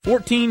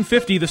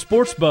1450 The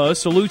Sports Buzz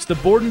salutes the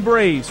Borden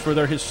Braves for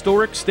their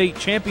historic state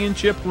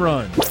championship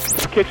run.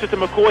 Kicks it to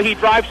McCoy. He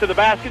drives to the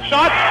basket.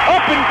 Shot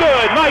up and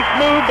good. Nice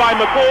move by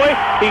McCoy.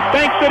 He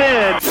banks it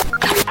in.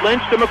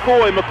 Lynch to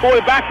McCoy.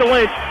 McCoy back to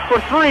Lynch for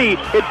three.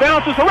 It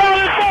bounces around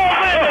and falls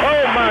in.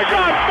 Oh, my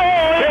God.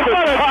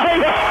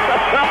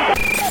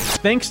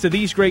 Thanks to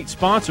these great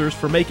sponsors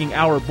for making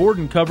our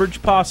Borden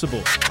coverage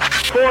possible.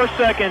 4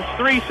 seconds,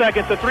 3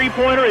 seconds, a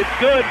three-pointer. It's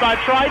good by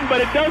Triton, but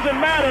it doesn't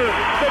matter.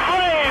 The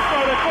Braves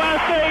are the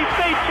Class A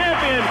state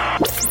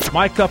champion.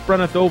 My Cup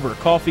Runneth Over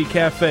Coffee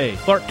Cafe,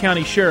 Clark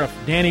County Sheriff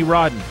Danny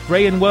Rodden,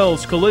 Gray &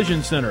 Wells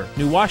Collision Center,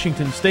 New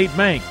Washington State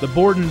Bank, the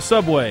Borden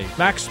Subway,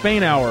 Max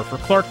Spain Hour for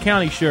Clark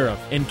County Sheriff,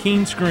 and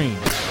Keen Screen.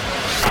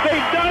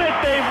 They've done it.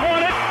 They've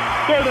won it.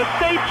 They're the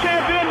state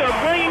champion. They're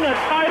bringing a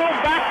title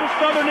back to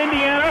Southern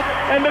Indiana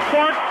and to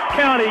Clark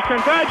County.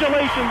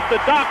 Congratulations to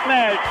Doc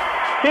Nash.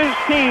 His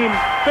team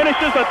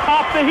finishes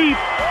atop the heap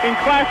in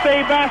Class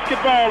A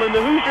basketball in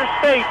the Hoosier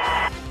State